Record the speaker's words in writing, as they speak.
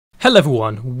Hello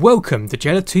everyone, welcome to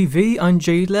JLABTV. I'm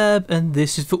JLAB and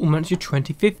this is Football Manager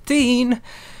 2015.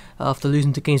 After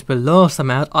losing to games but last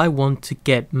time out, I want to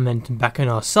get momentum back on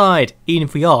our side, even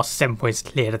if we are 7 points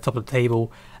clear at the top of the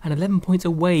table and 11 points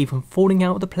away from falling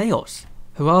out of the playoffs.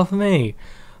 Hurrah for me.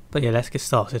 But yeah, let's get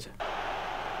started.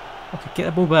 Okay, get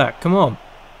the ball back, come on.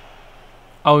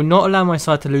 I will not allow my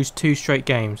side to lose 2 straight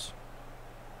games.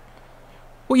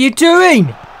 What are you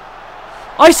doing?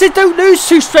 I said don't lose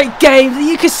 2 straight games.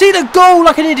 You can see the goal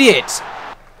like an idiot.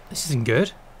 This isn't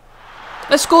good.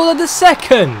 Let's score on the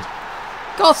second.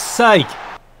 God's sake.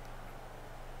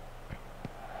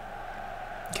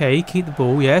 Okay, keep the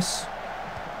ball, yes.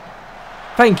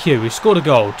 Thank you, we scored a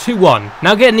goal. 2-1.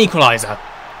 Now get an equaliser.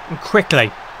 And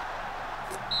quickly.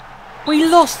 We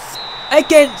lost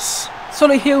against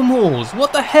Solihull Moors.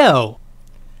 What the hell?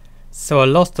 So I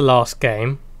lost the last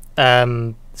game.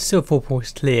 Still 4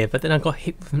 points clear, but then I got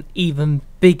hit with an even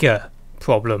bigger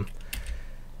problem.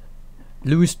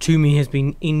 Lewis Toomey has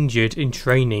been injured in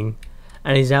training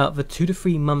and is out for 2 to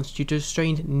 3 months due to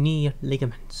strained knee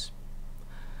ligaments.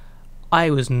 I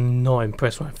was not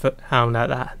impressed when I found out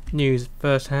that news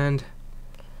firsthand.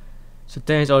 So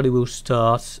Dennis Ollie will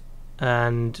start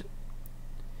and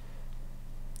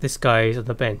this guy is on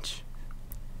the bench.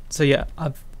 So yeah,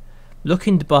 I'm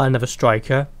looking to buy another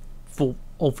striker for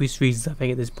obvious reasons, I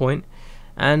think, at this point,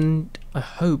 and I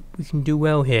hope we can do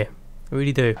well here. I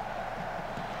really do.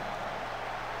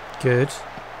 Good.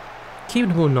 Keeping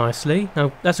the ball nicely.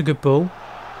 No, that's a good ball.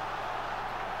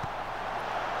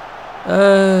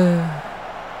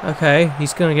 Okay,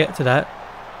 he's gonna get to that.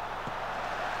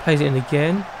 Plays it in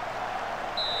again.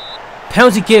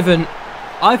 Penalty given.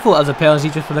 I thought that was a penalty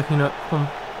just for looking up from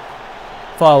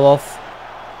far off.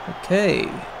 Okay.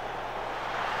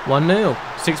 1-0,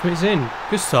 6 minutes in.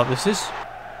 Good start this is.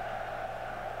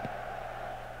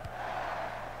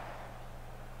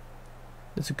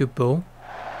 That's a good ball.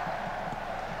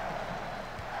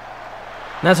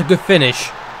 That's a good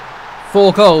finish.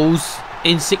 4 goals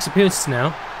in 6 appearances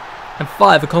now. And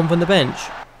 5 are come from the bench.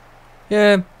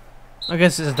 Yeah, I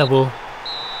guess it's a double.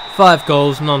 5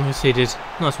 goals, none conceded.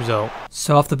 Nice result.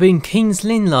 So after being Kings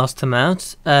Lynn last time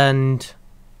out and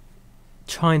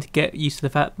trying to get used to the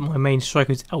fact that my main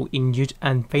striker is out injured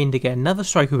and failing to get another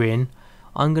striker in,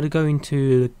 I'm going to go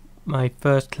into my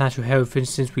first clash with Hereford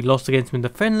since we lost against them in the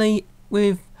friendly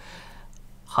with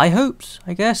high hopes,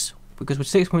 I guess, because we're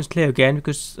 6 points clear again,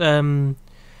 because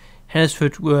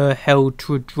Hereford were held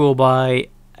to a draw by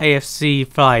AFC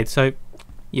Flight, so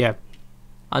yeah,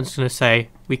 I'm just going to say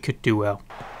we could do well.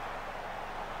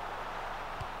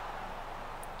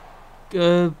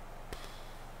 Well,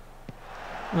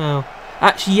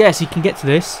 actually, yes, he can get to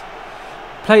this.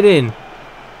 Played in.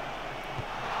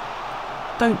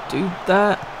 Don't do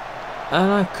that.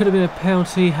 And that could have been a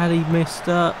penalty had he missed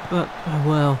up, but oh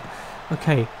well.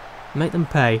 Okay, make them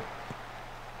pay.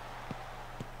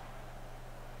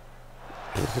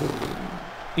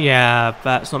 Yeah,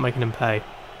 that's not making them pay.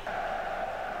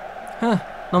 Huh,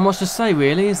 not much to say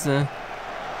really, is there?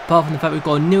 Apart from the fact we've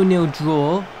got a 0-0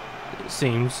 draw, it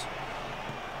seems.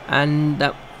 And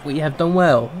that we have done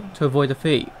well to avoid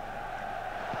defeat.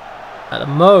 At the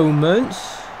moment,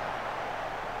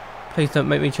 please don't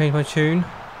make me change my tune.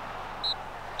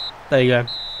 There you go.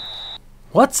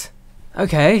 What?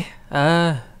 Okay.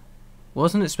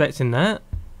 Wasn't expecting that.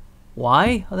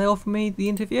 Why are they offering me the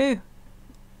interview?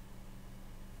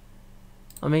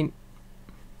 I mean,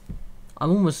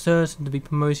 I'm almost certain to be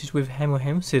promoted with Hem or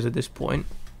Hempstead at this point.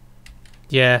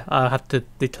 Yeah, I'll have to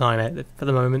decline it for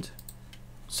the moment.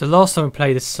 So last time we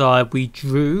played this side, we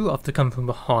drew after coming from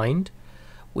behind.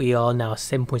 We are now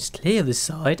 7 points clear of this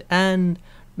side and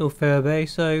North Fairway,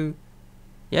 so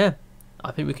yeah,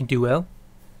 I think we can do well.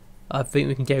 I think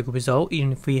we can get a good result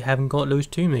even if we haven't got Lewis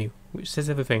Toomey, which says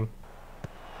everything.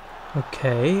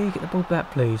 Okay, get the ball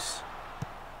back please.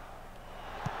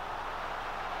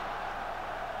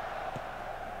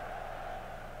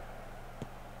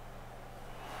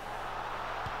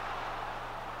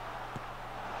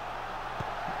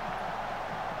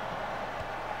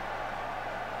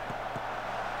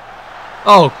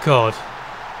 Oh god.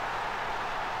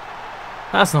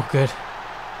 That's not good.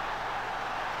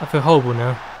 I feel horrible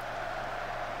now.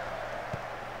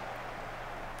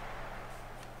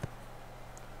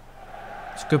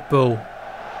 It's a good ball.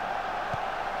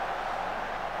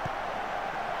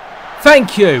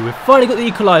 Thank you! We've finally got the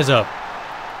equaliser.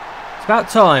 It's about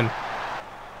time.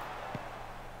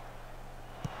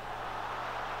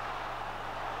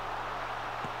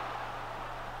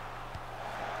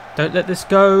 Don't let this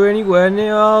go anywhere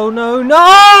near. Oh no,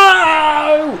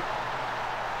 no!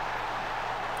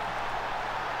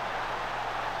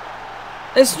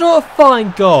 It's not a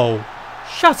fine goal.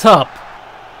 Shut up.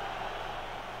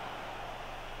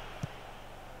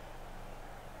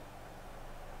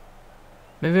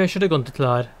 Maybe I should have gone to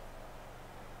Clyde.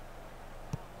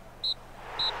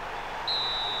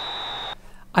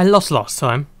 I lost last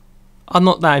time. I'm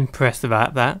not that impressed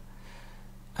about that.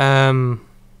 The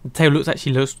table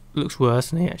looks worse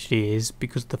than it actually is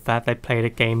because of the fact they played a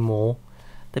game more.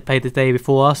 They played the day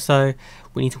before us, so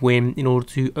we need to win in order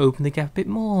to open the gap a bit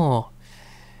more.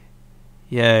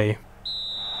 Yay.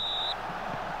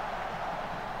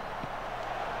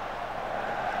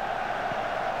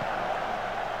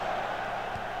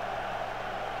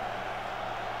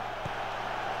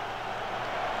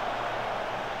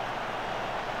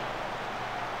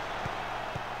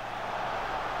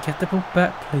 Get the ball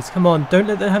back, please. Come on, don't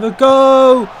let them have a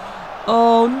go!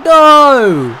 Oh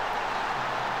no!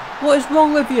 What is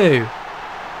wrong with you?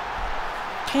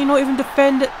 Can you not even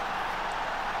defend it?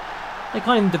 They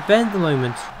can't even defend at the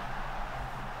moment.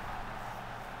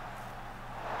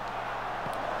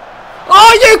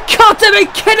 Oh, you got to be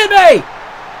kidding me!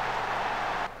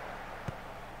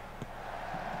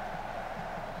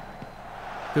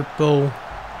 Good ball.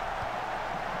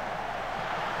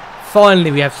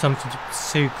 Finally, we have something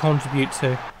to contribute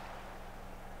to.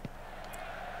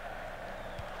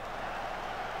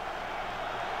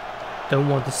 Don't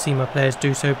want to see my players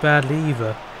do so badly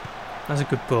either. That's a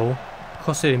good ball.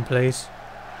 Cross it in, please.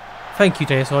 Thank you,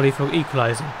 Dennis Ollie, for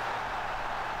equalising.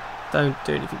 Don't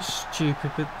do anything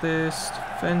stupid with this.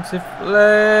 Defensive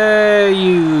play,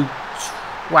 you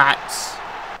twats.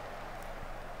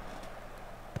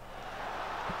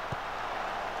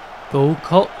 Ball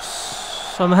Cox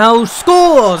somehow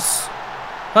scores!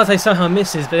 I'd say somehow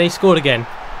misses, but they scored again.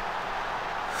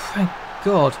 Thank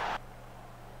God.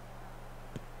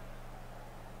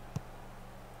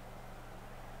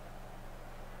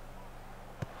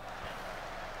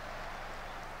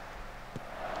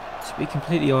 To be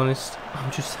completely honest,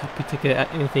 I'm just happy to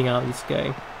get anything out of this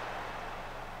game.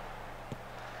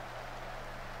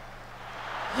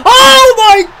 Oh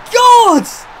my God!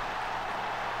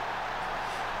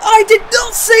 I did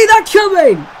not see that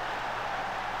coming!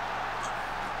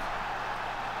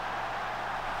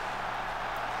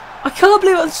 I can't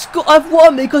believe I've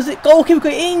won because the goalkeeper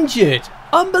got injured.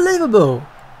 Unbelievable.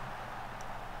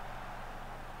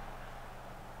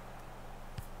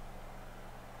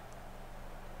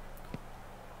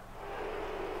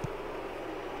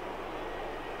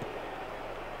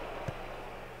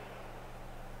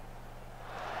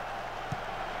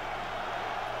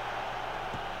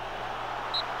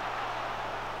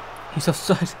 He's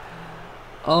offside.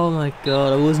 Oh my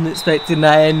God, I wasn't expecting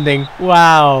that ending.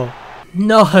 Wow.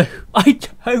 No, I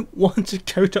don't want to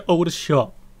go to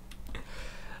Aldershot.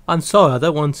 I'm sorry, I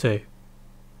don't want to.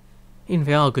 Even if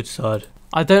they are a good side.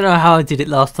 I don't know how I did it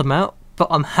last time out, but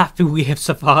I'm happy we have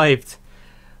survived.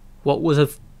 What was a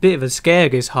bit of a scare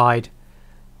against Hyde.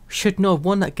 We should not have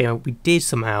won that game, but we did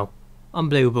somehow.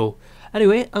 Unbelievable.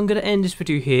 Anyway, I'm going to end this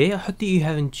video here. I hope that you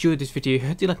have enjoyed this video. I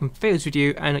hope you like my favourite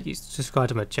video and that you subscribe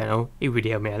to my channel. It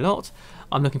really helped me a lot.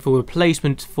 I'm looking for a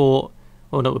replacement for,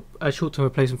 well, not a short-term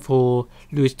replacement for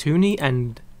Lewis Tooney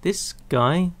and this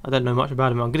guy. I don't know much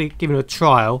about him. I'm going to give him a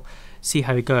trial, see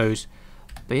how it goes.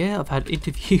 But yeah, I've had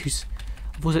interviews.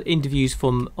 I've also had interviews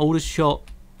from Aldershot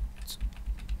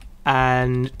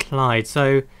and Clyde.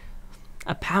 So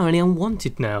apparently I'm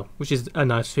wanted now, which is a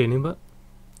nice feeling. But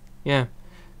yeah.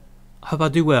 I hope I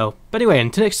do well. But anyway,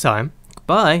 until next time,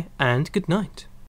 goodbye and good night.